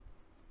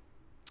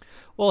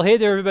Well, hey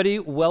there, everybody.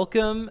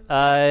 Welcome.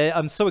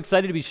 I'm so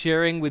excited to be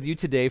sharing with you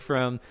today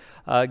from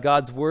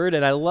God's Word,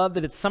 and I love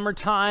that it's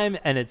summertime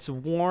and it's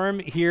warm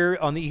here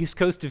on the east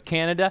coast of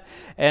Canada,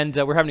 and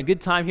we're having a good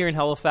time here in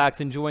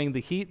Halifax, enjoying the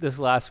heat this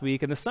last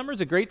week. And the summer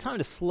is a great time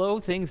to slow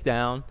things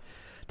down,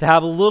 to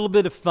have a little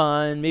bit of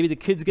fun. Maybe the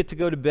kids get to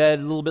go to bed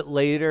a little bit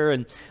later,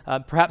 and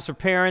perhaps for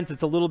parents,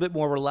 it's a little bit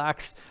more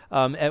relaxed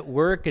at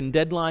work, and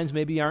deadlines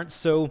maybe aren't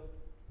so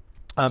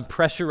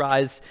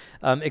pressurized,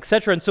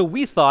 etc. And so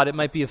we thought it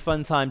might be a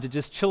fun time to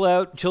just chill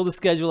the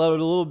schedule out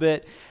a little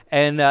bit,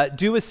 and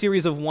do a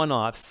series of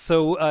one-offs.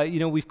 So,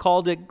 we've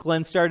called it,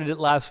 Glenn started it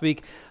last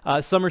week,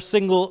 Summer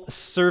Single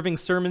Serving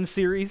Sermon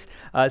Series.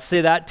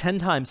 Say that 10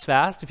 times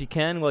fast if you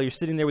can while you're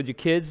sitting there with your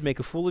kids. Make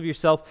a fool of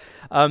yourself.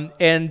 We're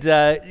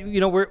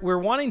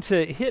wanting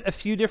to hit a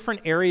few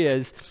different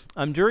areas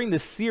during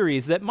this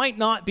series that might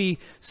not be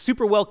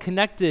super well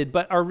connected,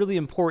 but are really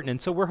important.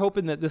 And so we're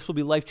hoping that this will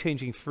be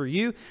life-changing for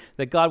you,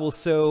 that God will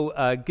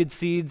sow good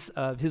seeds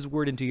of His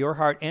Word into your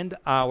heart and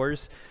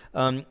ours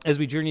as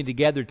we journey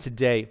together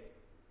today.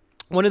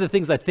 One of the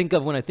things I think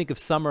of when I think of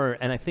summer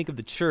and I think of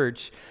the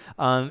church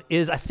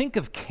is I think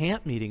of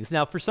camp meetings.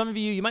 Now, for some of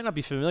you, you might not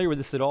be familiar with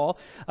this at all.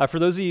 For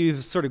those of you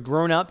who've sort of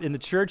grown up in the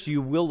church,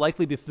 you will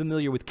likely be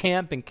familiar with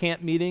camp and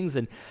camp meetings.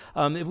 And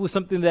it was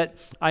something that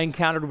I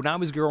encountered when I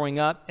was growing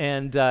up.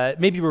 And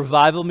maybe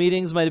revival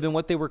meetings might have been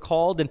what they were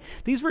called. And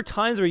these were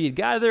times where you'd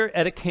gather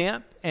at a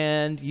camp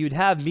and you'd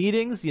have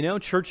meetings,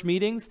 church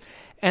meetings.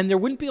 And there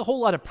wouldn't be a whole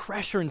lot of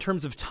pressure in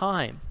terms of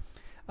time.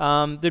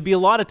 There'd be a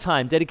lot of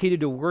time dedicated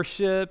to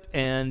worship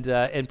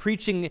and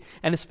preaching,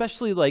 and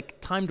especially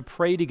like time to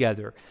pray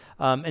together,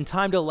 and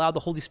time to allow the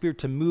Holy Spirit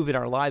to move in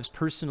our lives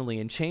personally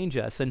and change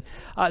us. And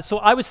so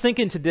I was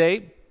thinking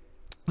today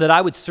that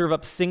I would serve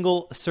up a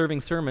single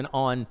serving sermon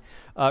on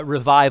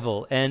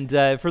revival. And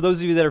for those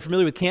of you that are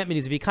familiar with camp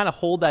meetings, if you kind of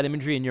hold that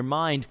imagery in your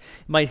mind,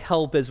 it might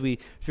help as we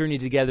journey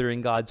together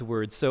in God's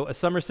Word. So a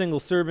summer single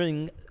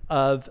sermon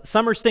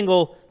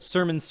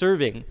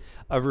serving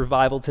of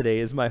revival today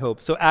is my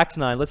hope. So Acts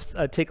 9, let's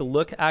take a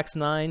look. Acts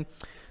 9,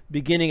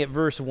 beginning at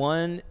verse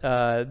 1.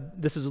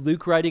 This is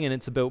Luke writing, and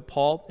it's about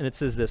Paul, and it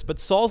says this: "But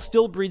Saul,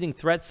 still breathing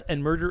threats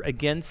and murder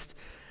against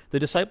the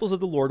disciples of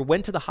the Lord,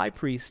 went to the high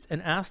priest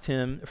and asked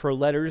him for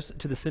letters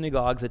to the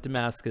synagogues at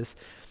Damascus,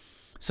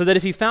 so that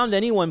if he found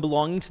anyone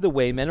belonging to the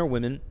way, men or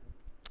women,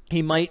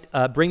 he might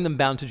bring them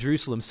bound to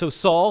Jerusalem." So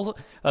Saul,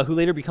 who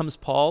later becomes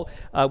Paul,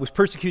 was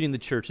persecuting the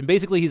church. And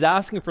basically he's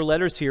asking for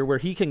letters here where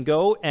he can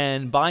go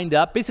and bind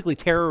up, basically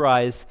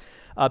terrorize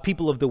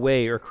people of the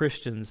way or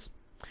Christians.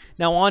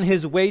 Now on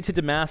his way to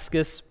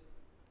Damascus,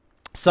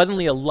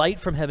 suddenly a light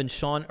from heaven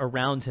shone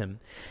around him.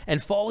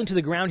 And falling to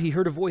the ground, he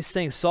heard a voice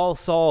saying, "Saul,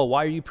 Saul,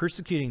 why are you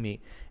persecuting me?"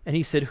 And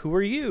he said, "Who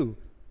are you,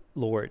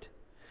 Lord?"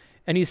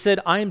 And he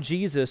said, "I am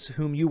Jesus,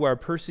 whom you are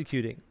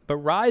persecuting. But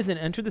rise and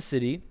enter the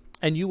city,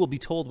 and you will be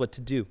told what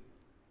to do."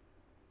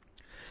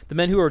 The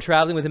men who were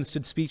traveling with him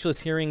stood speechless,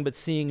 hearing but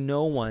seeing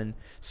no one.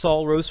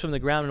 Saul rose from the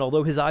ground, and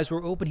although his eyes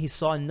were open, he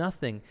saw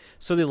nothing.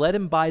 So they led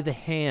him by the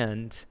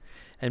hand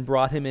and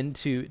brought him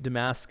into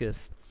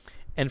Damascus.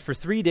 And for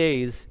 3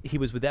 days he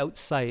was without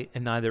sight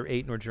and neither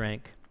ate nor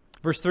drank.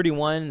 Verse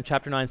 31,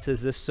 chapter 9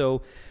 says this: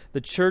 "So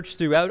the church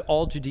throughout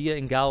all Judea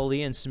and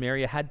Galilee and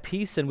Samaria had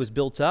peace and was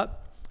built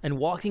up, and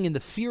walking in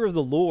the fear of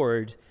the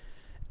Lord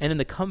and in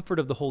the comfort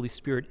of the Holy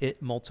Spirit, it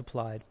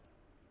multiplied."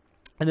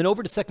 And then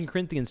over to 2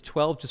 Corinthians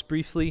 12, just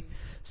briefly.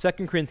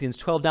 2 Corinthians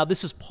 12. Now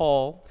this is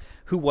Paul,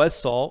 who was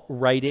Saul,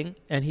 writing,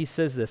 and he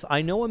says this: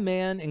 "I know a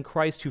man in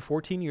Christ who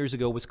 14 years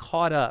ago was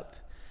caught up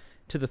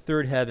to the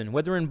third heaven.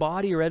 Whether in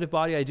body or out of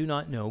body, I do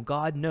not know.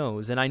 God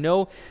knows. And I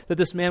know that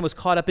this man was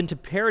caught up into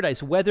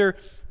paradise. Whether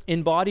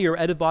in body or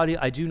out of body,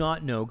 I do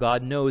not know.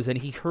 God knows. And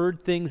he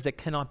heard things that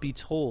cannot be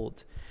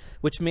told,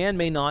 which man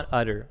may not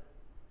utter.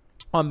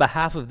 On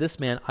behalf of this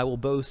man I will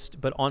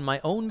boast, but on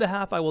my own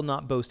behalf I will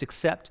not boast,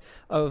 except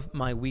of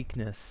my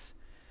weakness.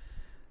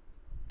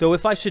 Though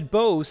if I should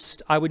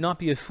boast, I would not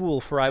be a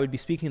fool, for I would be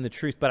speaking the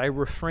truth, but I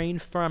refrain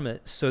from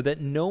it, so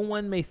that no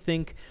one may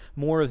think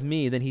more of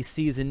me than he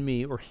sees in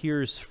me or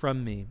hears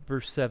from me."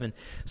 Verse 7.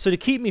 "So to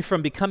keep me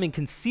from becoming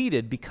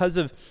conceited because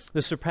of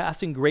the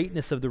surpassing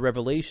greatness of the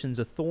revelations,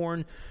 a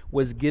thorn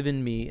was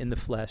given me in the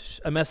flesh,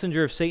 a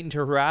messenger of Satan to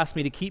harass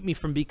me, to keep me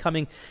from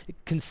becoming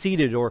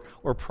conceited or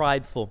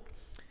prideful.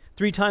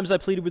 3 times I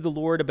pleaded with the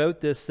Lord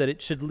about this, that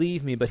it should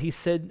leave me, but he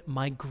said,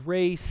 'My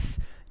grace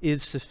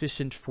is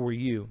sufficient for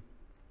you,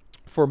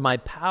 for my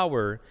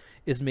power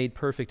is made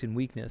perfect in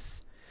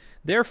weakness.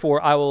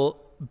 Therefore I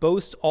will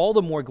boast all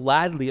the more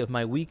gladly of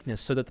my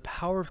weakness, so that the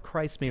power of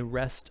Christ may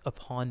rest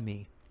upon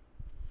me.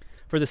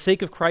 For the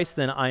sake of Christ,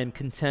 then, I am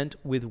content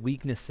with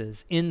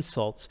weaknesses,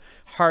 insults,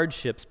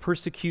 hardships,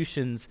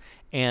 persecutions,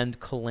 and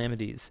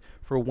calamities.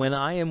 For when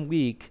I am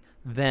weak,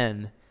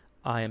 then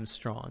I am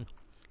strong."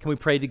 Can we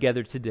pray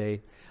together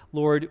today?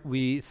 Lord,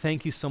 we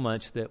thank you so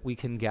much that we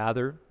can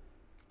gather,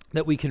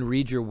 that we can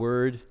read your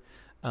word,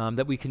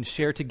 that we can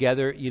share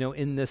together,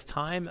 in this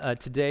time.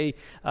 Today,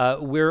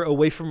 we're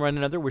away from one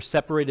another. We're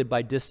separated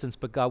by distance,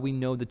 but God, we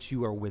know that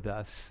you are with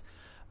us.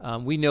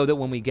 We know that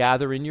when we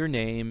gather in your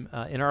name,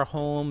 in our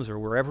homes or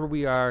wherever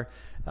we are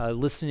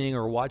listening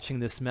or watching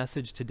this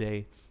message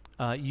today,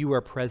 you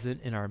are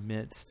present in our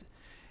midst.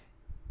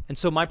 And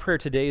so my prayer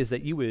today is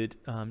that you would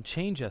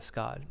change us,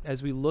 God,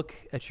 as we look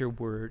at your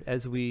word,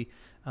 as we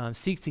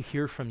seek to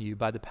hear from you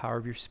by the power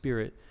of your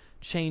Spirit.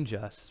 Change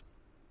us.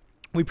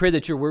 We pray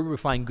that your word will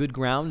find good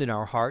ground in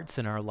our hearts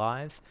and our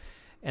lives,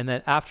 and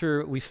that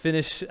after we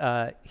finish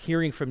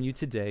hearing from you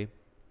today,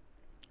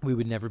 we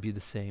would never be the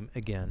same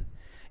again.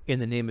 In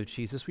the name of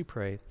Jesus, we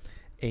pray.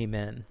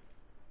 Amen.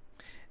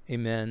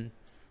 Amen.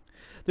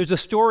 There's a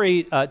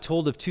story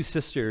told of two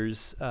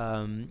sisters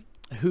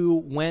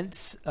who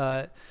went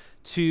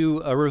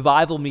to a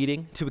revival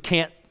meeting, to a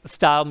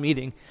camp-style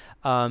meeting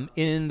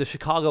in the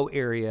Chicago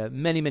area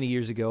many, many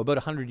years ago, about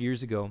 100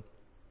 years ago.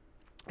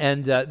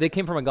 And they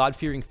came from a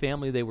God-fearing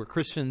family. They were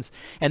Christians.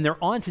 And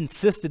their aunt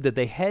insisted that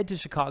they head to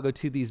Chicago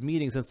to these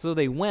meetings. And so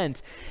they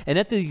went. And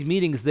at these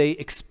meetings, they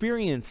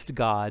experienced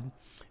God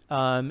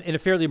in a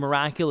fairly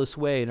miraculous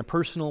way, in a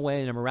personal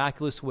way, in a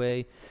miraculous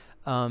way.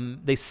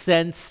 They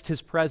sensed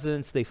his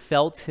presence. They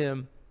felt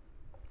him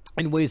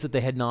in ways that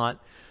they had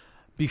not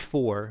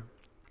before.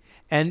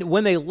 And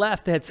when they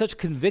left, they had such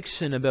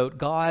conviction about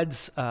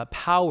God's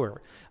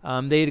power.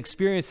 They had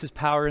experienced his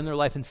power in their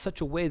life in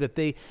such a way that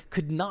they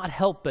could not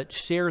help but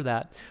share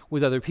that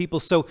with other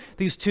people. So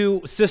these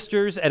two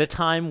sisters, at a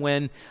time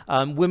when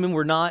women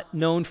were not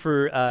known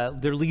for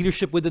their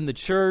leadership within the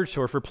church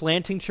or for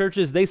planting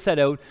churches, they set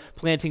out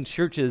planting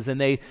churches. And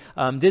they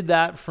did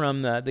that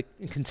from the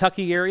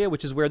Kentucky area,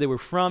 which is where they were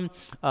from.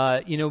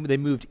 They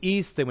moved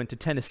east. They went to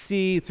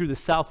Tennessee, through the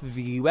south of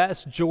the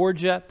U.S.,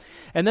 Georgia.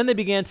 And then they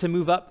began to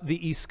move up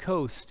the East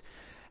Coast.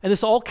 And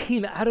this all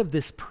came out of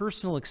this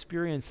personal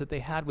experience that they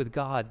had with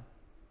God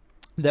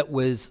that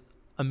was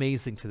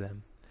amazing to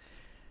them.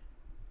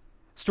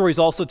 Stories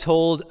also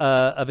told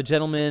of a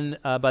gentleman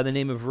by the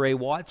name of Ray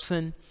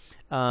Watson,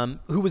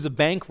 who was a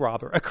bank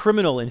robber, a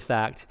criminal, in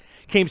fact,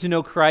 came to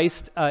know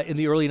Christ in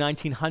the early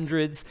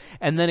 1900s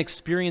and then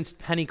experienced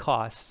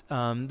Pentecost,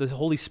 the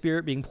Holy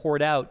Spirit being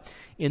poured out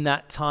in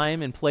that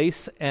time and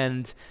place,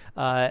 and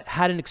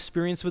had an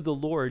experience with the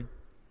Lord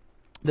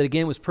that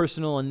again was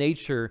personal in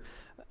nature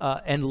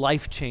and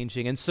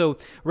life-changing. And so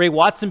Ray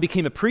Watson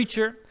became a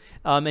preacher,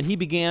 and he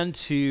began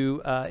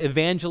to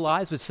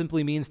evangelize, which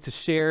simply means to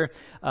share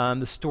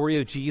the story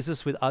of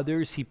Jesus with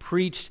others. He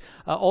preached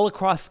all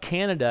across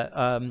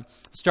Canada,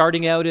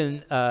 starting out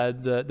in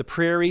the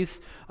prairies,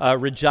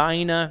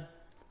 Regina,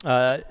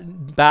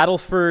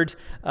 Battleford,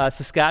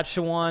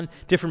 Saskatchewan,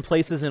 different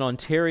places in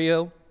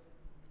Ontario,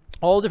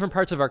 all different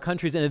parts of our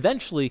countries, and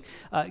eventually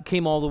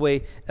came all the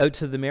way out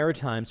to the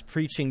Maritimes,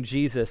 preaching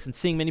Jesus and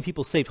seeing many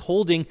people saved,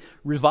 holding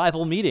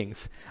revival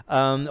meetings,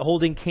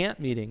 holding camp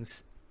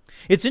meetings.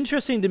 It's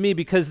interesting to me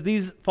because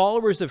these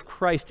followers of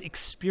Christ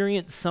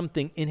experienced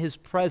something in his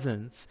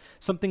presence,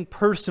 something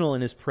personal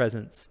in his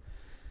presence.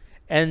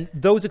 And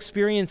those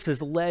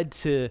experiences led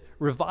to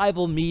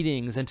revival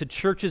meetings and to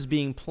churches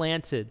being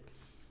planted.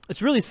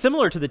 It's really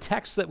similar to the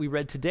text that we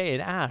read today in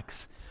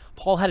Acts.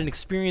 Paul had an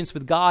experience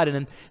with God, and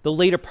in the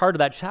later part of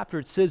that chapter,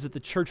 it says that the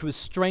church was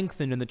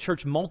strengthened and the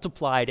church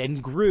multiplied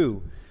and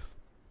grew.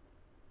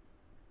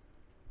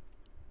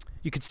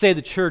 You could say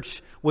the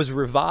church was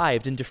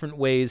revived in different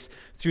ways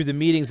through the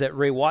meetings that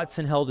Ray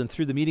Watson held and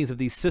through the meetings of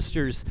these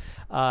sisters,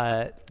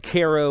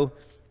 Caro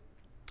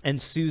and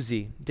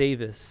Susie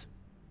Davis.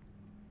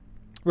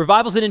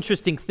 Revival's an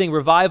interesting thing.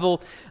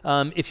 Revival,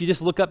 if you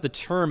just look up the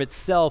term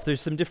itself,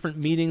 there's some different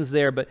meanings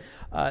there, but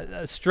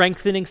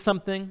strengthening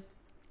something,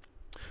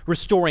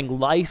 restoring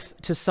life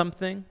to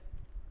something.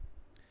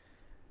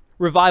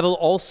 Revival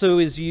also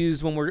is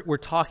used when we're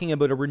talking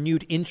about a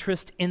renewed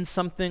interest in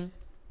something.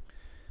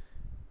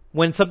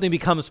 When something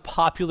becomes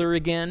popular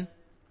again,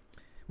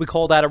 we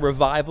call that a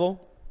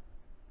revival.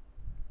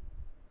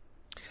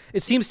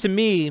 It seems to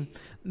me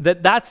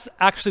that that's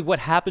actually what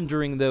happened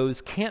during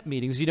those camp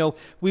meetings. You know,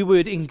 we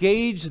would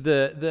engage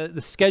the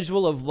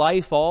schedule of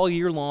life all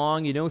year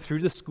long,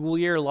 through the school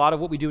year. A lot of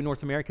what we do in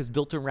North America is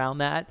built around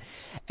that.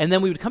 And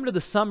then we would come to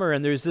the summer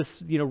and there's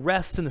this,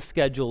 rest in the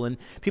schedule, and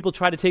people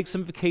try to take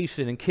some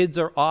vacation and kids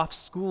are off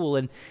school.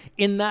 And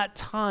in that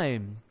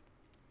time,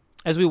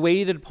 as we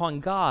waited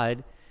upon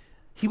God,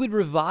 he would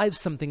revive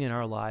something in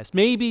our lives.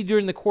 Maybe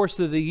during the course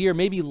of the year,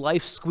 maybe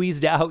life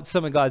squeezed out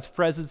some of God's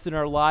presence in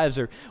our lives,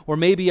 or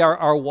maybe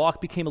our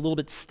walk became a little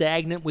bit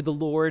stagnant with the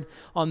Lord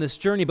on this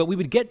journey. But we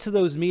would get to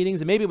those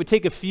meetings, and maybe it would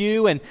take a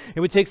few, and it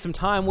would take some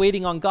time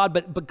waiting on God,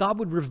 but God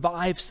would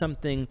revive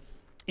something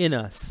in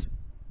us.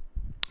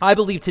 I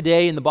believe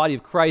today in the body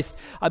of Christ,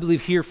 I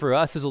believe here for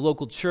us as a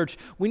local church,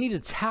 we need to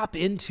tap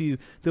into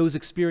those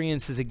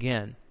experiences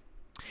again.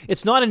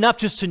 It's not enough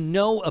just to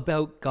know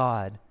about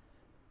God.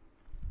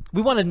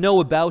 We want to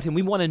know about him,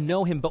 we want to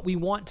know him, but we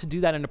want to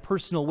do that in a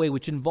personal way,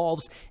 which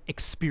involves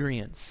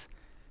experience.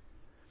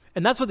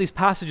 And that's what these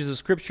passages of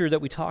Scripture that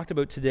we talked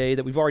about today,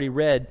 that we've already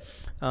read,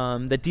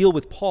 that deal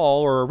with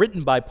Paul, or are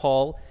written by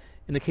Paul,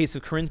 in the case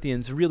of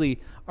Corinthians, really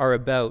are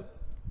about.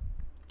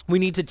 We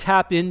need to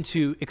tap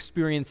into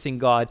experiencing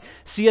God.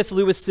 C.S.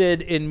 Lewis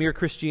said in Mere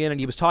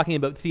Christianity, he was talking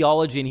about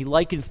theology, and he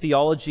likened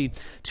theology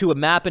to a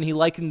map, and he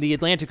likened the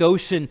Atlantic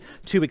Ocean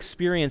to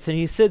experience. And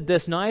he said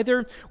this: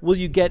 neither will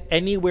you get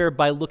anywhere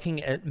by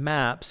looking at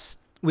maps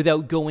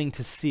without going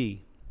to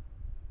sea,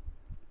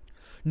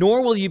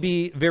 nor will you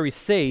be very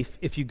safe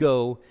if you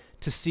go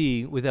to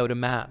sea without a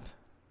map.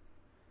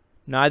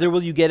 Neither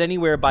will you get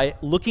anywhere by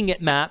looking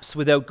at maps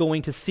without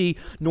going to sea,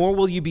 nor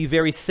will you be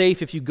very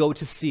safe if you go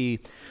to sea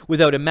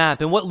without a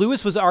map. And what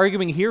Lewis was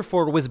arguing here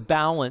for was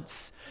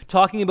balance,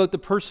 talking about the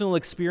personal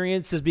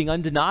experience as being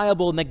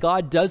undeniable and that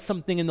God does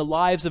something in the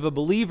lives of a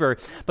believer.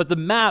 But the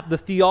map, the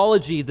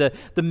theology, the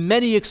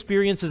many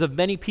experiences of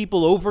many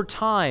people over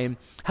time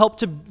help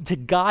to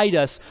guide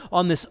us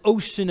on this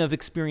ocean of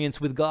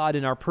experience with God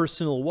in our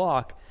personal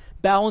walk.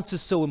 Balance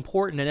is so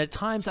important, and at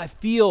times I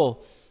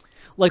feel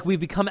like we've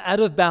become out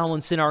of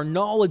balance in our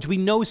knowledge. We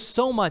know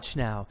so much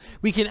now.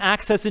 We can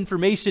access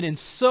information in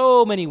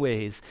so many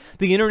ways.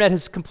 The internet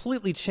has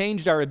completely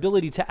changed our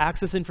ability to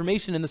access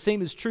information, and the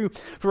same is true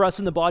for us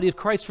in the body of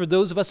Christ, for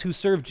those of us who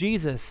serve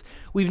Jesus.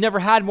 We've never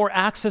had more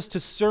access to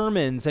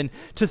sermons and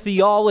to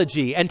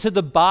theology and to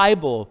the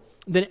Bible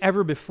than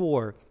ever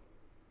before.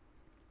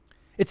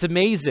 It's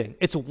amazing.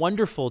 It's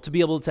wonderful to be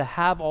able to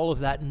have all of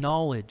that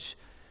knowledge.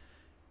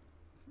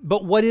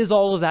 But what is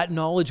all of that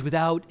knowledge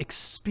without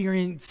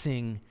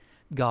experiencing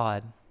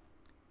God?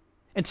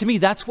 And to me,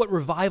 that's what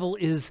revival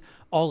is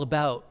all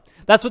about.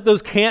 That's what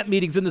those camp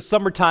meetings in the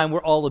summertime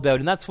were all about.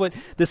 And that's what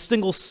the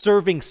single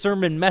serving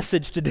sermon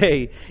message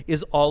today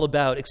is all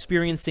about,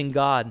 experiencing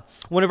God.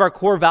 One of our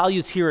core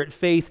values here at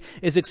Faith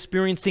is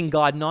experiencing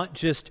God, not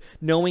just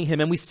knowing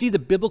him. And we see the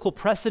biblical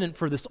precedent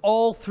for this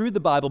all through the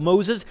Bible.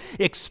 Moses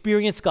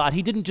experienced God.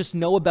 He didn't just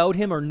know about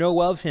him or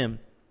know of him.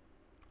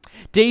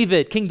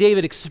 King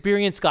David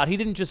experienced God. He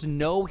didn't just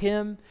know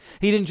him,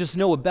 he didn't just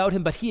know about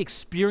him, but he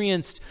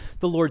experienced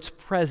the Lord's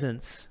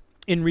presence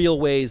in real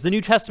ways. The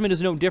New Testament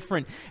is no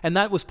different, and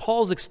that was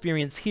Paul's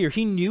experience here.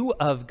 He knew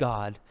of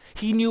God,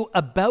 he knew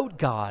about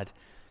God,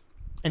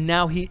 and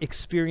now he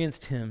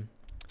experienced him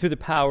through the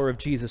power of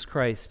Jesus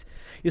Christ.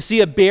 You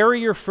see, a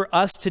barrier for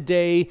us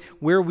today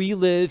where we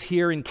live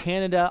here in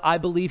Canada, I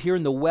believe here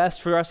in the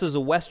West, for us as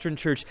a Western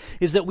church,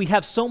 is that we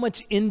have so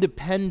much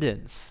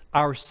independence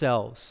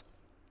ourselves.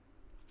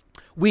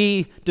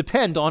 We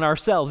depend on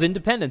ourselves.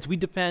 Independence. We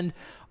depend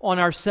on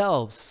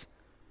ourselves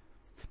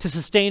to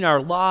sustain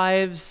our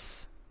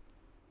lives,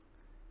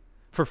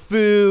 for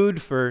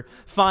food, for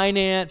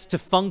finance, to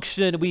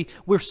function.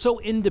 We're so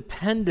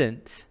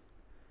independent.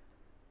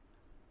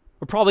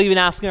 We're probably even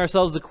asking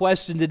ourselves the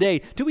question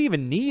today, do we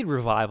even need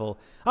revival?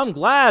 I'm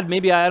glad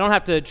maybe I don't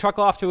have to truck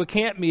off to a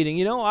camp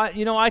meeting.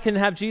 I can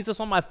have Jesus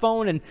on my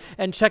phone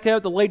and check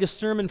out the latest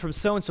sermon from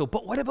so-and-so.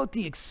 But what about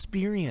the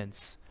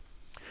experience?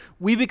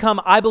 We become,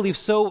 I believe,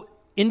 so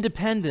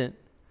independent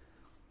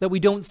that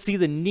we don't see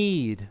the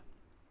need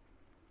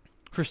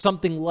for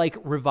something like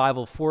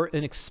revival, for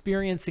an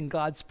experience in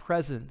God's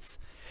presence.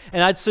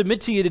 And I'd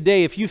submit to you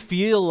today, if you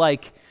feel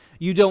like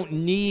you don't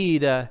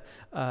need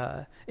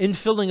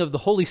infilling of the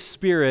Holy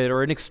Spirit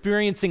or an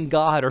experience in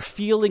God or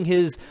feeling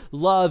his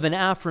love and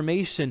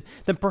affirmation,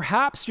 then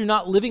perhaps you're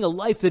not living a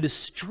life that is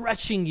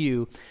stretching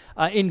you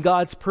in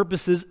God's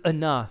purposes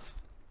enough.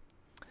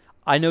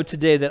 I know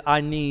today that I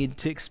need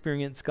to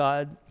experience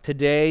God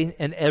today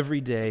and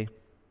every day.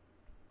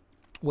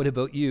 What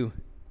about you?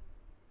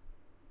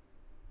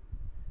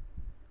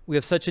 We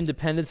have such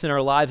independence in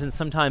our lives, and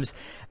sometimes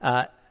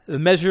the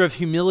measure of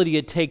humility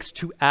it takes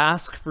to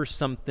ask for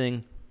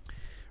something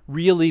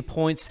really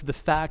points to the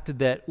fact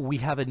that we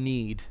have a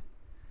need.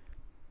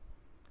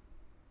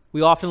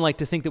 We often like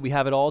to think that we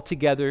have it all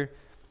together,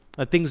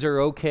 that things are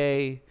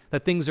okay,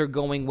 that things are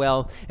going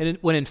well, and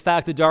when in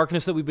fact the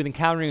darkness that we've been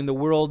encountering in the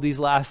world these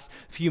last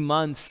few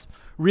months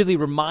really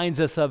reminds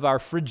us of our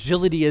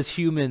fragility as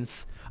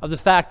humans, of the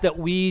fact that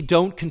we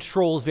don't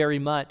control very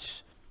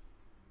much,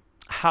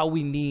 how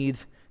we need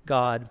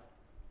God.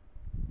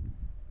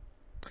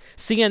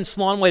 C.N.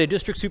 Slonwhite, a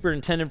district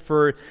superintendent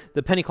for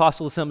the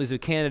Pentecostal Assemblies of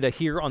Canada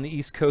here on the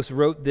East Coast,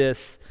 wrote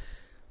this: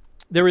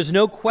 "There is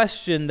no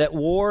question that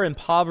war and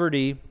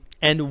poverty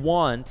and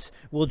want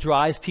will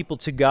drive people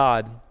to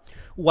God,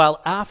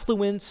 while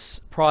affluence,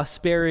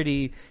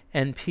 prosperity,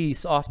 and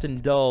peace often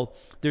dull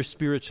their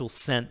spiritual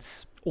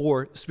sense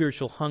or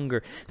spiritual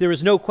hunger. There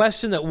is no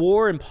question that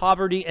war and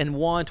poverty and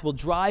want will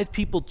drive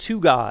people to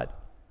God,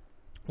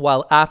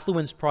 while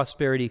affluence,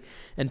 prosperity,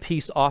 and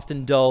peace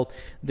often dull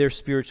their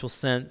spiritual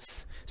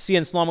sense."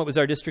 C.N. Slonwhite was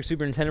our district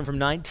superintendent from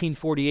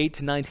 1948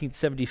 to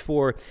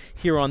 1974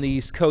 here on the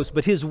East Coast,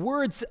 but his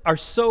words are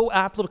so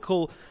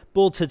applicable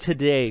to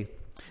today.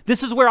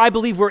 This is where I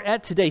believe we're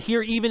at today,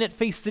 here even at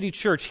Faith City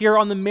Church, here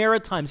in the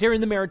Maritimes,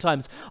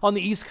 on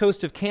the east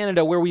coast of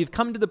Canada, where we've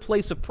come to the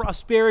place of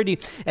prosperity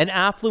and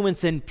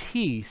affluence and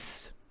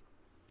peace.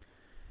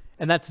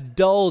 And that's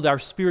dulled our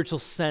spiritual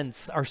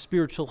sense, our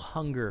spiritual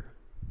hunger,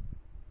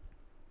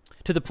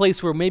 to the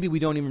place where maybe we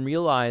don't even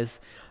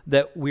realize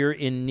that we're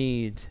in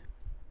need.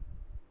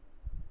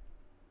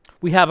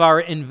 We have our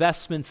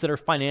investments that are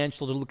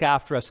financial to look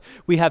after us.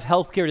 We have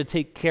healthcare to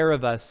take care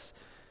of us.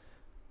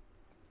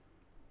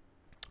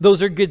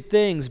 Those are good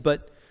things,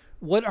 but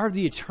what are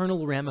the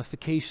eternal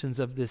ramifications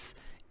of this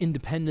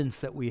independence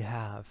that we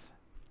have?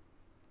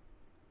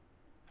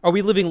 Are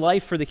we living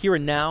life for the here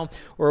and now,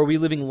 or are we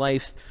living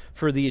life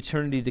for the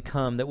eternity to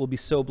come that we'll be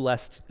so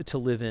blessed to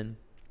live in?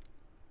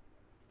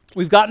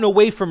 We've gotten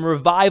away from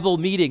revival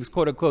meetings,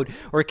 quote unquote,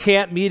 or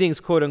camp meetings,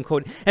 quote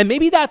unquote, and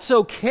maybe that's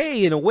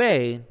okay in a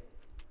way.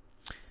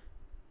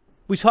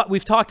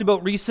 We've talked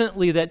about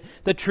recently that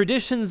the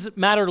traditions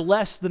matter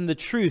less than the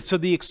truth, so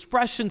the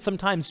expression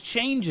sometimes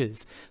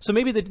changes. So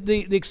maybe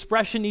the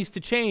expression needs to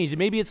change.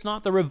 Maybe it's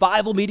not the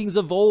revival meetings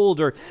of old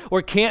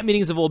or camp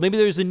meetings of old. Maybe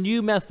there's a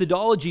new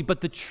methodology,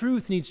 but the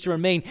truth needs to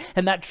remain.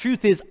 And that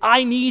truth is,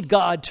 I need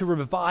God to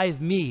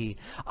revive me.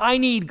 I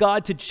need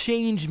God to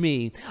change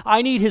me.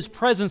 I need His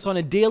presence on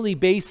a daily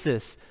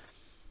basis.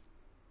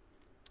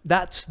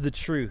 That's the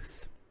truth.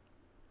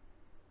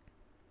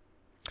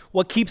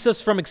 What keeps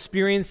us from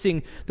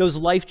experiencing those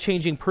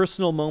life-changing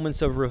personal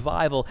moments of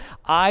revival,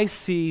 I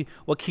see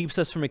what keeps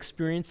us from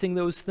experiencing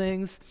those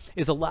things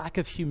is a lack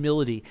of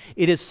humility.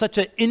 It is such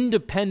an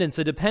independence,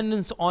 a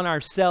dependence on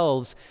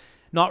ourselves,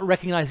 not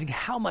recognizing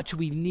how much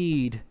we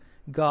need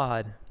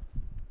God.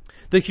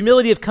 The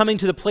humility of coming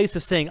to the place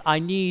of saying, I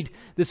need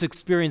this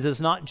experience is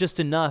not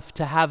just enough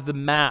to have the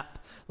map,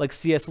 like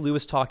C.S.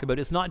 Lewis talked about.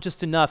 It's not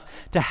just enough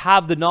to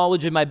have the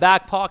knowledge in my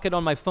back pocket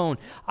on my phone.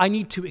 I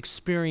need to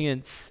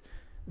experience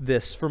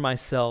this for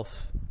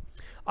myself.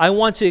 I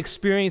want to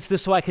experience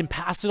this so I can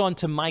pass it on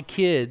to my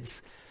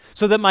kids,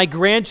 so that my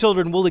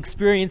grandchildren will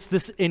experience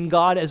this in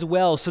God as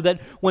well, so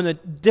that when the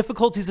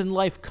difficulties in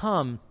life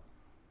come,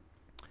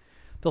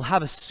 they'll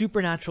have a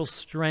supernatural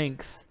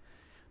strength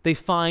they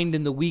find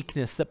in the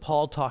weakness that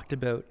Paul talked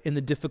about in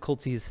the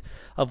difficulties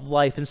of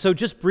life. And so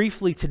just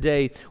briefly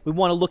today, we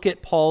want to look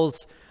at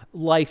Paul's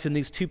life in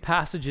these two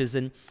passages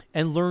and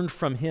learn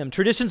from him.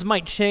 Traditions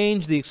might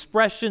change, the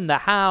expression, the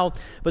how,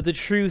 but the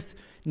truth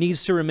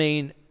needs to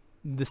remain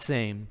the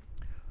same.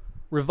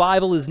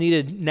 Revival is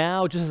needed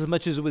now just as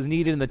much as it was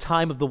needed in the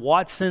time of the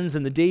Watsons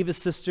and the Davis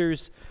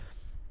sisters.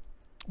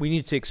 We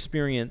need to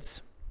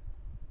experience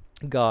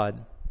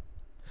God.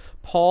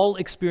 Paul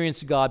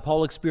experienced God.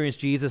 Paul experienced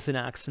Jesus in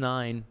Acts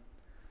 9.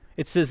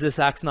 It says this,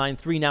 Acts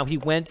 9:3, now he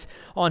went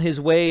on his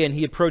way and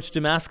he approached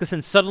Damascus,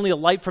 and suddenly a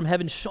light from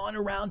heaven shone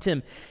around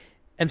him.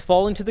 And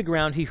falling to the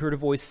ground, he heard a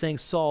voice saying,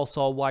 Saul,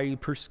 Saul, why are you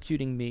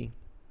persecuting me?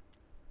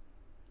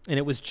 And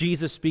it was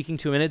Jesus speaking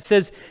to him. And it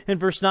says in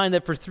verse 9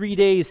 that for 3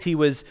 days he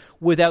was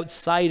without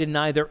sight and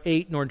neither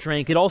ate nor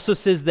drank. It also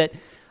says that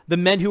the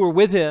men who were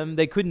with him,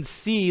 they couldn't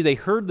see, they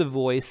heard the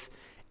voice,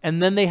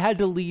 and then they had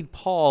to lead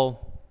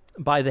Paul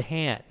by the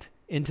hand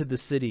into the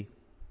city.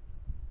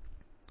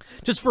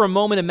 Just for a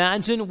moment,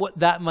 imagine what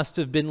that must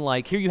have been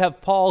like. Here you have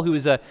Paul, who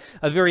is a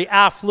very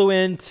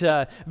affluent,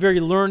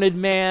 very learned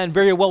man,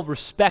 very well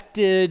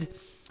respected,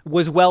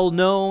 was well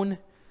known.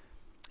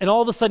 And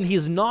all of a sudden, he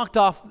is knocked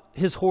off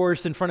his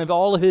horse in front of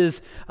all of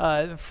his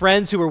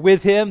friends who were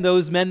with him,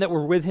 those men that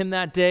were with him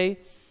that day.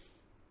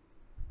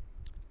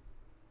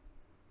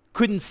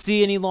 Couldn't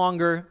see any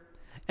longer,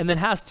 and then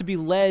has to be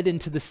led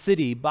into the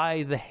city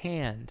by the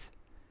hand.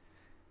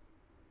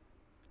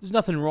 There's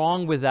nothing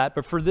wrong with that,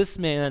 but for this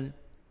man,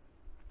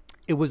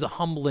 it was a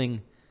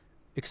humbling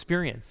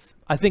experience.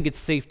 I think it's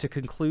safe to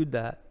conclude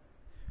that.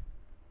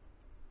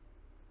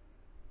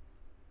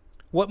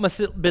 What must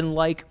it have been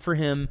like for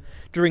him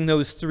during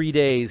those 3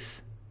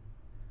 days?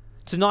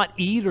 To not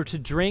eat or to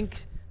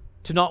drink,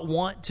 to not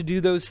want to do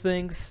those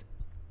things?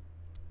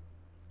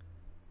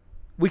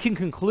 We can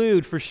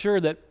conclude for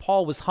sure that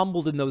Paul was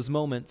humbled in those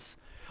moments.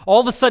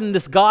 All of a sudden,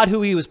 this God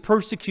who he was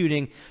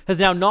persecuting has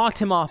now knocked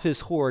him off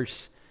his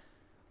horse.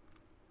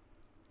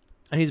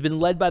 And he's been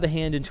led by the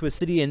hand into a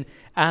city and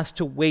asked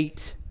to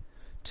wait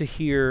to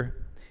hear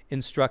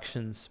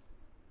instructions.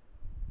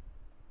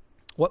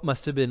 What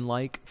must have been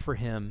like for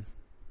him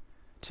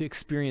to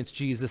experience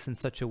Jesus in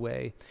such a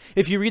way?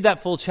 If you read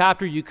that full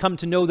chapter, you come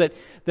to know that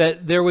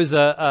there was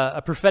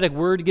a prophetic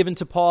word given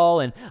to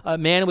Paul, and a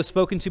man was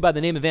spoken to by the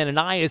name of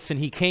Ananias, and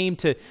he came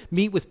to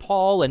meet with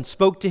Paul and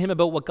spoke to him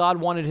about what God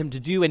wanted him to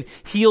do and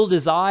healed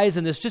his eyes.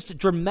 And this just a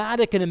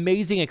dramatic and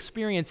amazing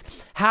experience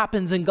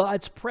happens in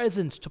God's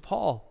presence to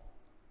Paul.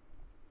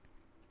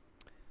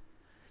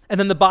 And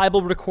then the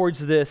Bible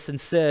records this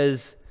and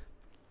says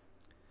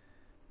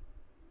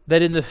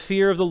that in the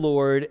fear of the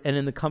Lord and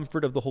in the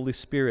comfort of the Holy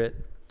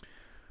Spirit,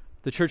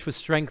 the church was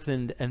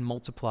strengthened and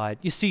multiplied.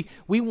 You see,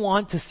 we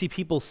want to see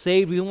people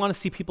saved. We want to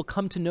see people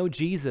come to know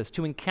Jesus,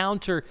 to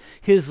encounter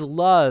his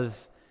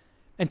love,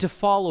 and to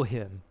follow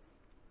him.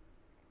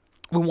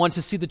 We want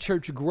to see the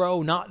church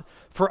grow, not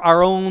for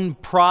our own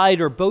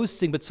pride or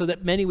boasting, but so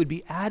that many would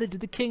be added to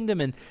the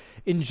kingdom and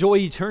enjoy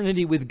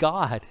eternity with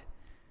God.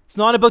 It's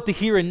not about the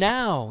here and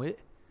now.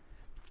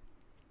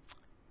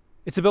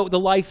 It's about the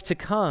life to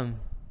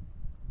come.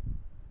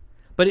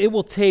 But it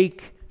will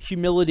take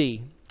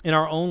humility in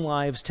our own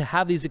lives to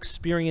have these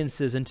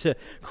experiences and to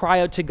cry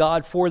out to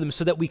God for them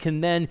so that we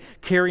can then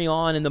carry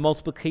on in the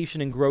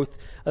multiplication and growth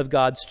of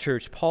God's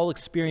church. Paul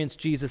experienced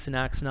Jesus in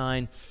Acts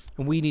 9,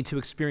 and we need to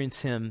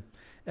experience him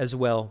as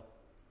well.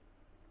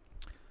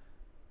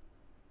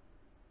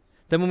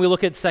 Then when we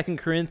look at 2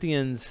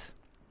 Corinthians,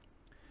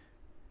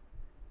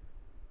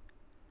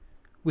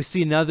 we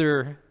see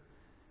another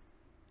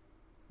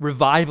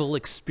revival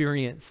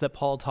experience that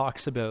Paul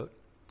talks about.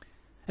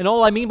 And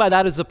all I mean by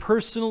that is a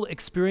personal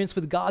experience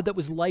with God that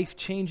was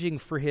life-changing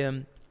for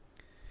him.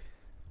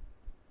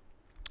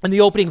 In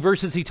the opening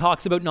verses, he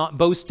talks about not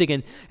boasting,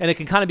 and it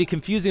can kind of be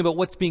confusing about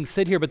what's being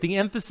said here, but the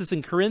emphasis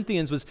in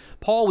Corinthians was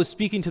Paul was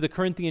speaking to the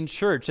Corinthian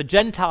church, a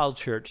Gentile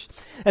church,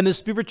 and the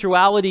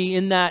spirituality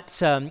in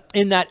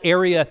that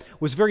area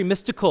was very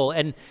mystical,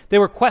 and they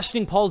were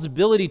questioning Paul's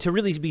ability to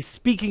really be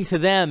speaking to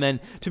them and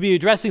to be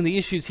addressing the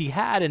issues he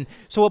had. And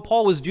so what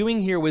Paul was doing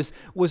here was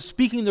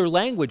speaking their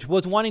language,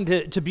 was wanting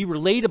to be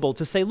relatable,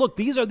 to say, look,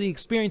 these are the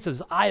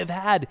experiences I have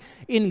had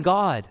in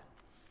God.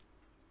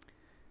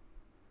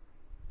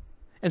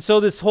 And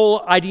so this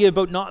whole idea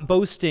about not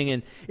boasting,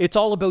 and it's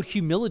all about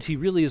humility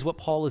really is what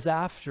Paul is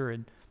after,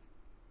 and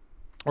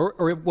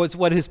or it was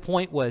what his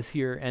point was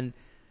here. And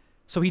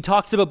so he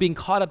talks about being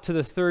caught up to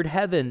the third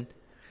heaven,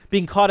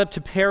 being caught up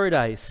to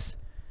paradise,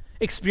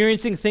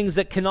 experiencing things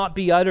that cannot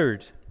be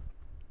uttered.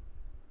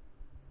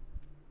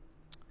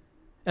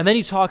 And then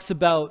he talks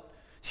about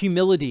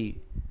humility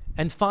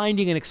and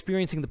finding and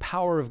experiencing the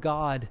power of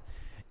God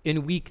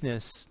in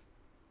weakness.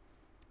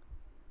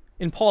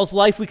 In Paul's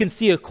life, we can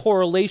see a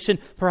correlation,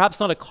 perhaps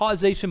not a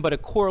causation, but a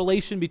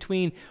correlation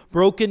between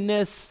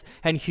brokenness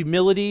and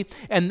humility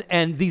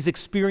and these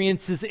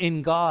experiences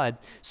in God.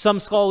 Some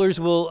scholars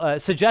will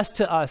suggest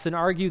to us and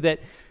argue that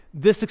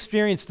this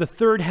experience, the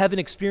third heaven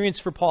experience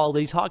for Paul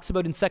that he talks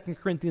about in 2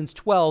 Corinthians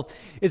 12,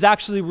 is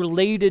actually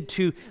related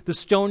to the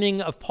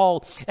stoning of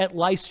Paul at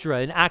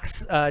Lystra in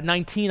Acts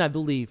 19, I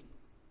believe.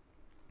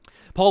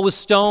 Paul was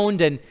stoned,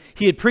 and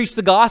he had preached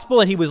the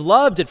gospel, and he was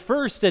loved at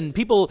first, and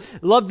people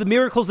loved the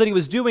miracles that he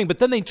was doing, but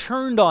then they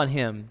turned on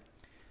him,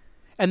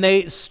 and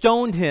they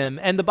stoned him,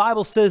 and the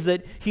Bible says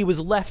that he was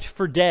left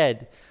for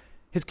dead.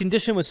 His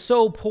condition was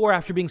so poor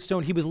after being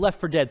stoned, he was left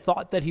for dead,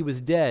 thought that he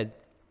was dead.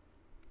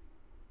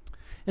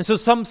 And so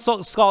some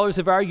scholars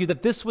have argued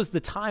that this was the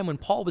time when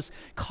Paul was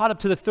caught up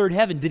to the third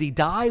heaven. Did he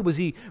die? Was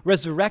he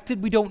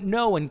resurrected? We don't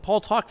know, and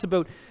Paul talks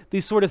about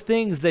these sort of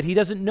things that he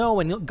doesn't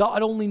know, and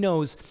God only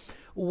knows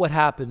what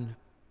happened.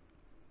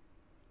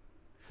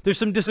 There's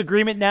some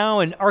disagreement now,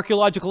 and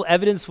archaeological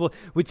evidence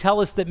would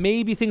tell us that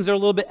maybe things are a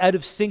little bit out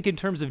of sync in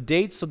terms of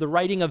dates. So the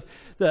writing of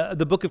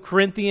the book of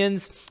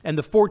Corinthians and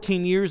the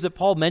 14 years that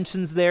Paul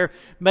mentions there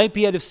might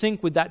be out of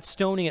sync with that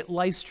stoning at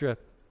Lystra.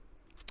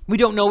 We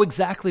don't know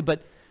exactly,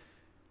 but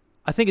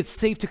I think it's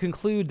safe to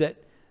conclude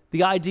that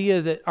the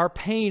idea that our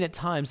pain at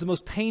times, the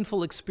most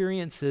painful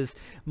experiences,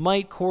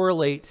 might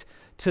correlate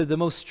to the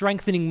most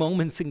strengthening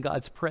moments in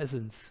God's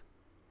presence.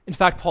 In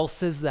fact, Paul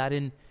says that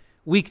in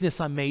weakness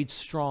I'm made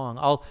strong.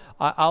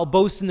 I'll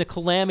boast in the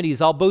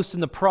calamities. I'll boast in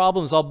the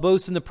problems. I'll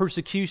boast in the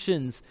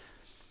persecutions,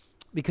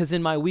 because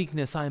in my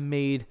weakness I'm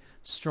made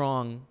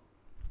strong.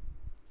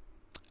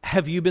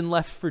 Have you been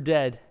left for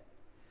dead?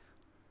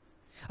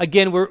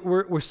 Again,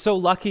 we're so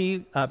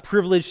lucky,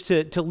 privileged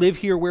to live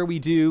here where we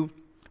do.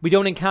 We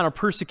don't encounter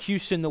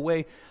persecution the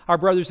way our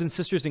brothers and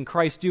sisters in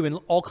Christ do in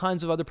all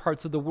kinds of other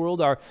parts of the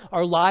world.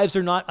 Our lives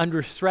are not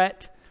under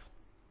threat.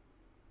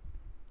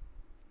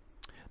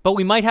 But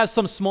we might have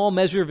some small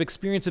measure of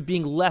experience of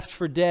being left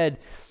for dead,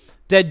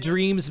 dead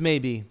dreams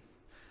maybe,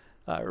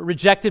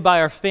 rejected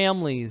by our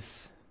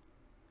families,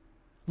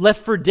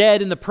 left for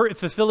dead in the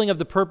fulfilling of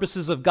the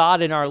purposes of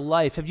God in our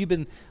life. Have you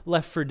been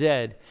left for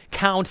dead,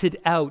 counted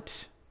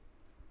out?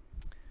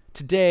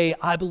 Today,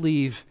 I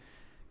believe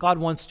God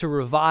wants to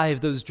revive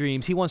those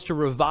dreams. He wants to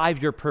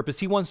revive your purpose.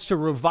 He wants to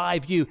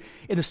revive you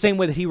in the same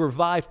way that he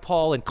revived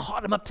Paul and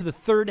caught him up to the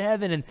third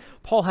heaven. And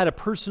Paul had a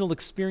personal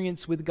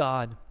experience with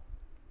God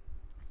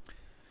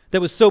that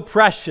was so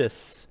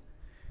precious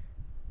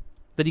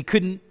that he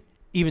couldn't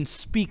even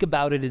speak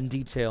about it in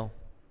detail.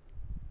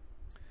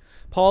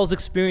 Paul's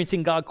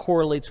experiencing God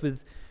correlates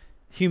with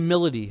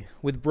humility,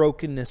 with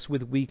brokenness,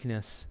 with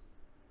weakness.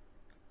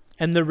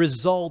 And the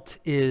result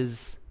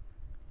is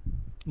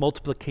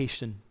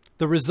multiplication.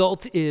 The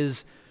result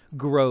is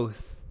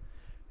growth.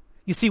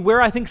 You see,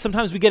 where I think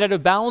sometimes we get out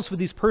of balance with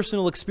these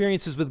personal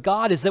experiences with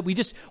God is that we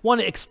just want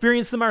to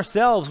experience them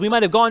ourselves. We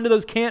might have gone to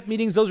those camp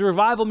meetings, those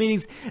revival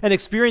meetings, and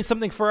experienced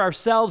something for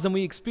ourselves, and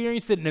we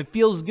experience it and it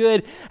feels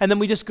good, and then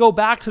we just go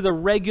back to the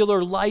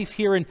regular life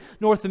here in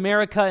North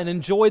America and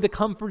enjoy the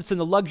comforts and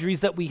the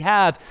luxuries that we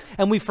have,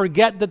 and we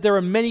forget that there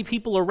are many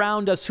people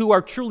around us who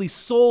are truly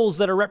souls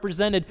that are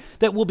represented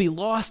that will be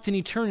lost in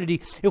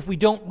eternity if we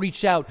don't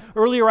reach out.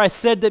 Earlier I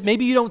said that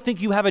maybe you don't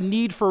think you have a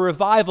need for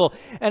revival,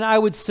 and I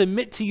would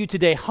submit to you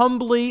today,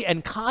 humbly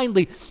and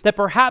kindly, that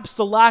perhaps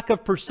the lack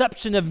of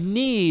perception of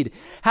need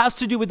has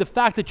to do with the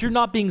fact that you're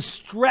not being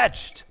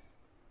stretched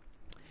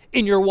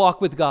in your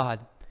walk with God.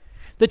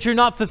 that you're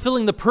not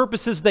fulfilling the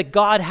purposes that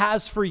God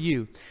has for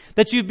you,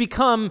 that you've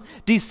become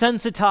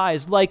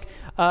desensitized, like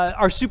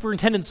our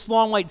superintendent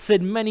Slongwhite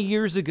said many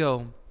years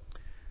ago.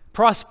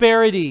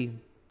 Prosperity,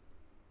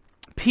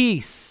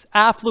 peace,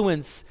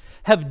 affluence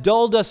have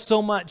dulled us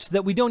so much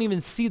that we don't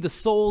even see the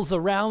souls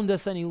around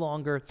us any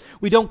longer.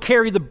 We don't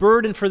carry the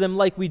burden for them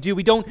like we do.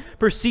 We don't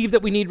perceive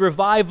that we need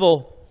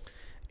revival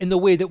in the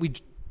way that we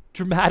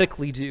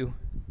dramatically do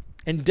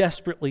and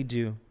desperately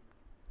do.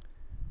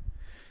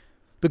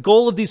 The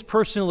goal of these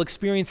personal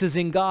experiences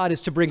in God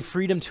is to bring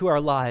freedom to our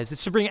lives.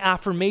 It's to bring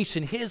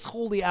affirmation, His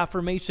holy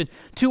affirmation,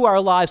 to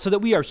our lives so that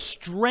we are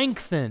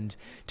strengthened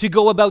to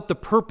go about the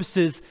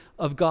purposes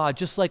of God,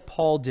 just like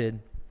Paul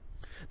did.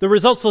 The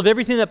results of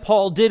everything that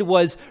Paul did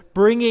was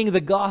bringing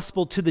the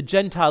gospel to the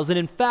Gentiles. And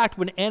in fact,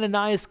 when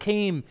Ananias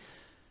came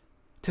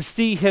to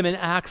see him in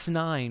Acts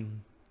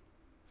 9,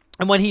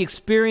 and when he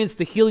experienced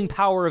the healing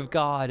power of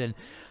God and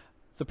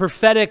the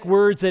prophetic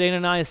words that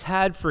Ananias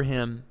had for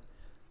him,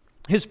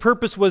 his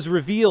purpose was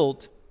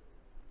revealed.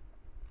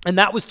 And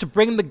that was to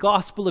bring the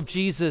gospel of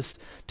Jesus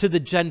to the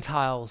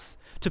Gentiles,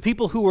 to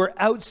people who were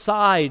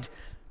outside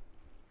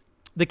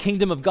the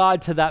kingdom of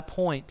God to that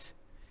point.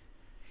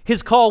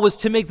 His call was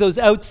to make those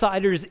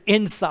outsiders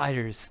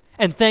insiders.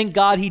 And thank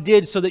God he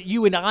did, so that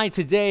you and I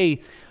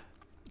today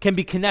can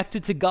be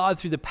connected to God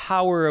through the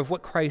power of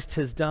what Christ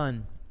has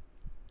done.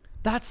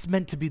 That's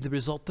meant to be the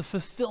result, the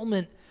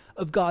fulfillment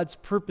of God's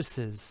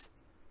purposes.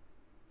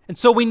 And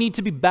so we need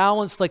to be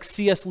balanced like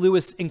C.S.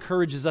 Lewis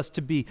encourages us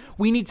to be.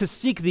 We need to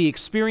seek the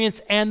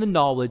experience and the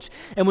knowledge.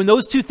 And when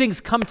those two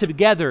things come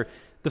together,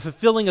 the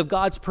fulfilling of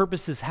God's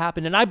purposes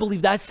happen. And I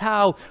believe that's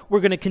how we're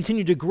going to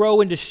continue to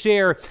grow and to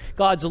share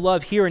God's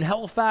love here in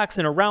Halifax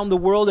and around the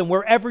world and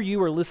wherever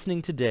you are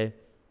listening today.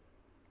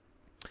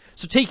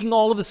 So taking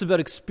all of this about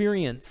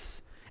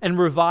experience and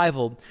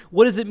revival,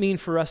 what does it mean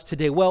for us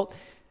today? Well,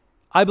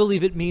 I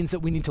believe it means that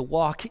we need to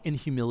walk in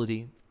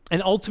humility.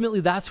 And ultimately,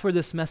 that's where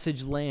this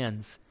message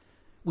lands.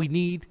 We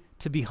need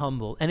to be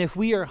humble. And if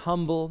we are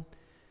humble,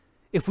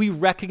 if we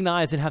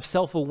recognize and have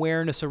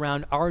self-awareness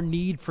around our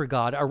need for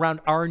God, around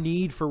our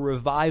need for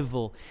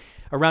revival,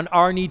 around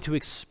our need to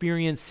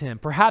experience Him.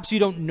 Perhaps you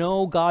don't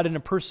know God in a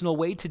personal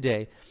way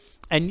today,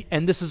 and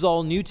this is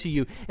all new to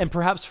you. And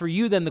perhaps for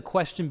you, then the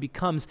question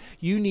becomes,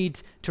 you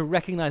need to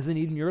recognize the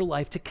need in your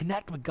life to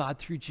connect with God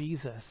through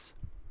Jesus.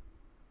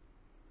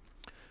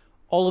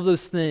 All of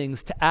those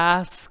things, to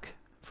ask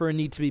for a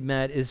need to be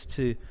met is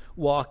to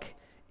walk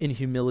in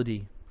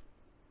humility.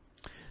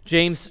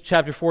 James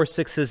chapter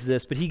 4:6 says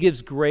this, but he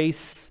gives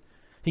grace,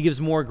 he gives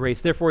more grace.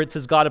 Therefore it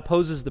says, God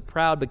opposes the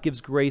proud, but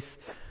gives grace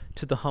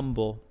to the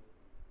humble.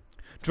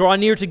 Draw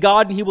near to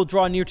God, and he will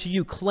draw near to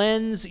you.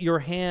 Cleanse your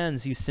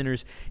hands, you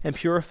sinners, and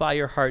purify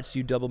your hearts,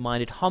 you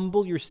double-minded.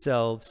 Humble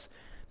yourselves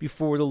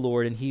before the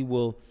Lord, and he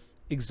will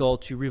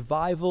exalt you.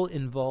 Revival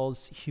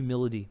involves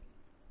humility.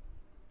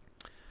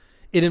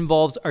 It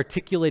involves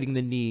articulating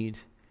the need,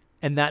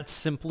 and that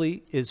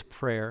simply is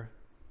prayer.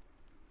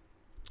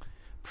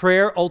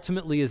 Prayer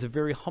ultimately is a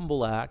very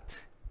humble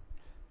act.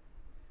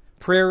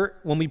 Prayer,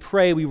 when we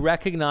pray, we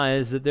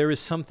recognize that there is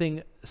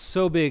something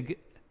so big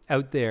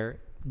out there,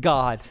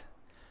 God,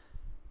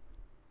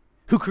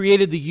 who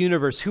created the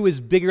universe, who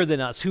is bigger than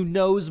us, who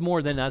knows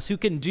more than us, who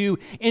can do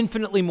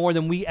infinitely more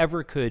than we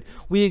ever could.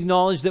 We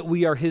acknowledge that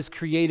we are His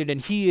created, and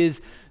He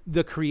is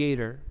the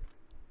creator.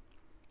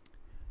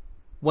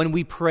 When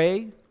we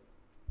pray,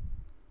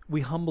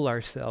 we humble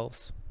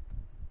ourselves.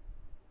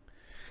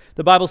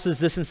 The Bible says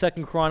this in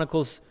 2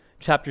 Chronicles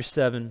chapter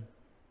 7,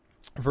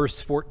 verse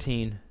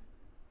 14.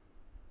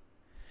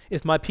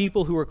 If my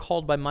people who are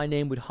called by my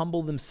name would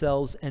humble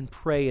themselves and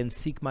pray and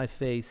seek my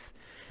face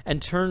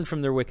and turn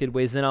from their wicked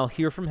ways, then I'll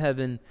hear from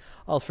heaven,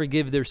 I'll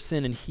forgive their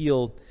sin and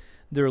heal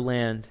their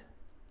land.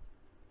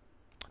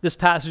 This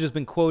passage has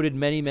been quoted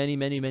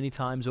many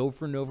times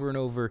over and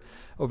over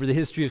the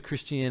history of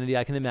Christianity,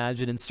 I can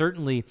imagine, and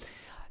certainly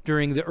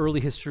during the early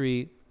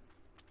history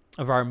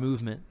of our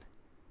movement.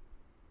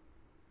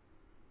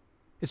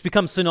 It's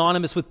become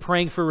synonymous with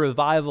praying for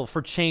revival,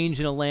 for change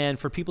in a land,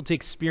 for people to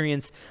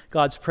experience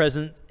God's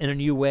presence in a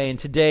new way. And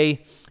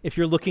today, if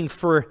you're looking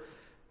for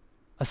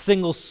a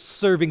single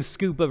serving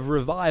scoop of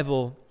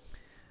revival,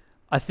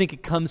 I think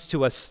it comes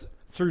to us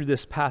through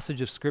this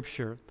passage of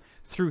Scripture,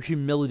 through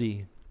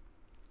humility,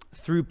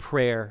 through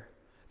prayer,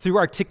 through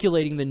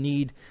articulating the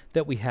need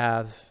that we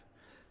have.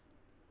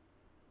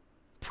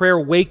 Prayer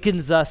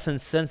wakens us and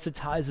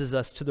sensitizes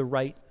us to the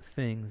right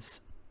things.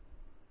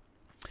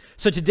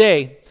 So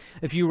today,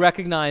 if you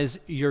recognize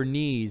your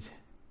need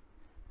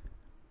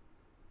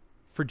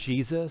for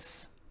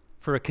Jesus,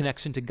 for a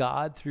connection to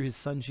God through His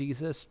Son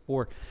Jesus,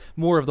 for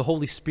more of the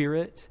Holy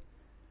Spirit,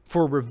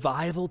 for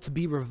revival, to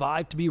be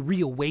revived, to be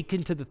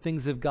reawakened to the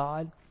things of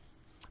God,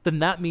 then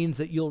that means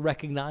that you'll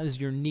recognize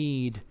your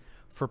need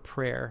for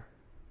prayer.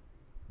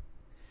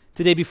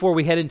 Today, before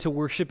we head into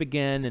worship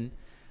again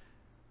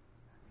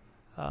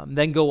and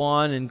then go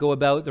on and go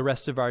about the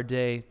rest of our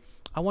day,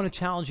 I want to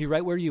challenge you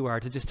right where you are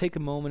to just take a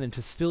moment and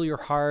to still your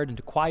heart and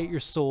to quiet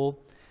your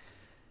soul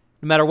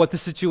No matter what the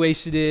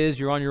situation is,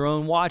 you're on your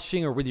own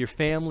watching or with your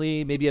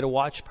family, maybe at a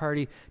watch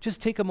party, just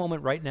take a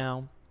moment right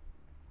now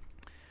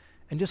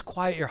and just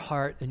quiet your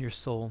heart and your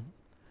soul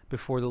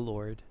before the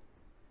Lord.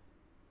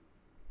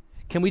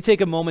 Can we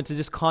take a moment to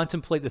just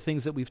contemplate the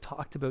things that we've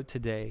talked about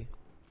today?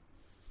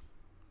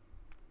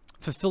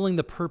 Fulfilling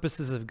the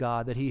purposes of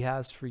God that he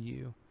has for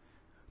you,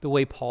 the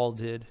way Paul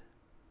did.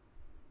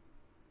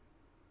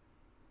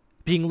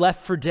 Being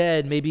left for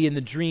dead, maybe in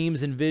the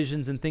dreams and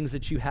visions and things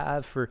that you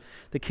have for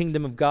the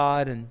kingdom of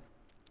God, and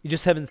you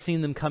just haven't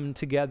seen them come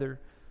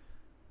together.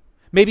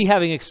 Maybe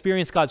having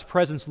experienced God's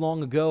presence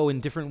long ago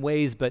in different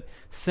ways, but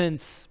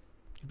since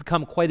you've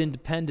become quite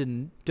independent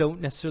and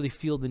don't necessarily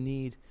feel the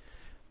need.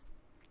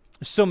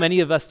 There's so many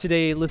of us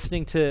today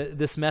listening to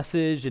this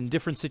message in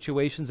different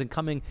situations and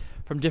coming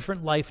from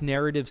different life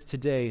narratives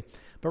today.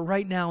 But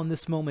right now in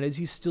this moment, as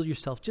you still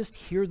yourself, just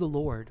hear the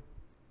Lord.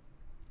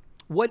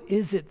 What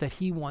is it that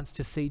he wants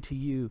to say to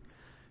you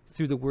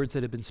through the words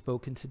that have been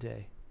spoken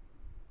today?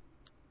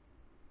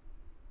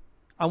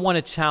 I want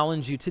to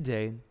challenge you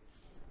today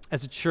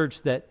as a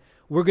church that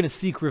we're going to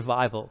seek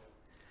revival.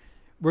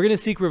 We're going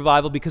to seek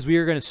revival because we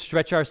are going to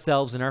stretch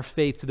ourselves in our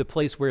faith to the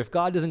place where if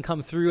God doesn't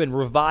come through and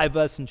revive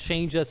us and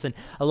change us and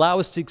allow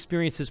us to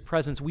experience his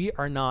presence, we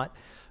are not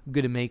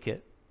going to make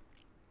it.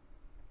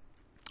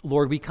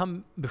 Lord, we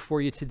come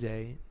before you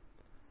today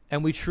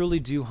and we truly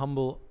do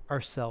humble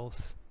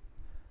ourselves.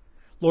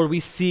 Lord,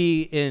 we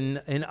see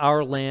in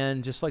our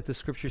land, just like the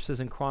scripture says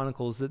in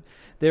Chronicles, that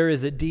there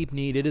is a deep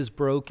need. It is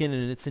broken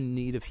and it's in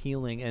need of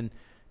healing. And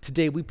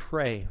today we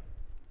pray.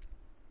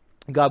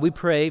 God, we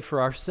pray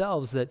for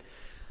ourselves that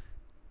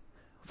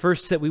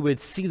first that we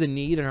would see the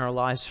need in our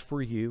lives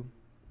for you.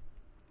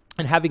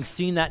 And having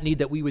seen that need,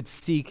 that we would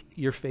seek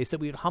your face, that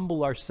we would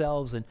humble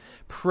ourselves and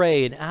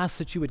pray and ask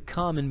that you would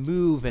come and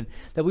move, and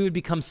that we would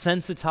become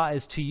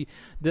sensitized to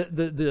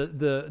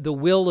the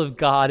will of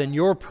God and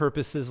your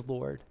purposes,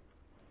 Lord.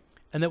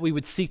 And that we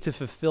would seek to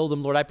fulfill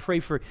them, Lord. I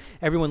pray for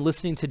everyone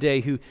listening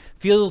today who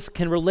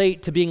can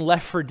relate to being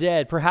left for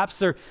dead. Perhaps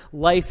their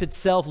life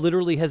itself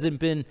literally hasn't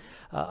been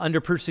under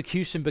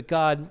persecution, but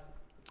God,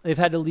 they've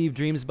had to leave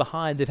dreams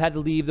behind. They've had to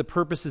leave the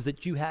purposes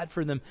that you had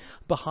for them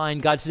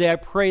behind. God, today I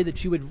pray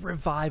that you would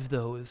revive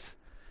those.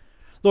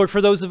 Lord, for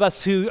those of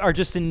us who are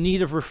just in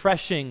need of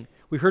refreshing,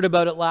 we heard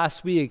about it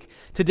last week.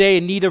 Today,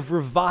 in need of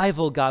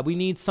revival, God, we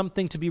need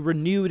something to be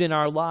renewed in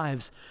our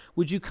lives.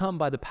 Would you come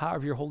by the power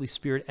of your Holy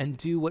Spirit and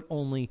do what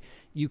only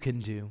you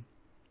can do?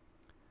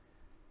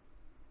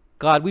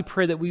 God, we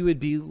pray that we would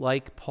be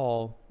like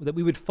Paul, that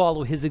we would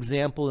follow his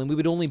example, and we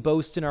would only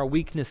boast in our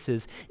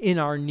weaknesses, in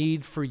our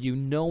need for you,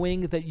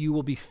 knowing that you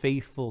will be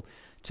faithful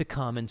to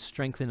come and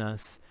strengthen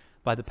us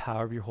by the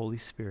power of your Holy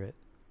Spirit.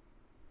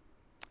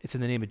 It's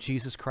in the name of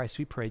Jesus Christ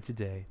we pray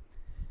today.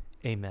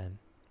 Amen.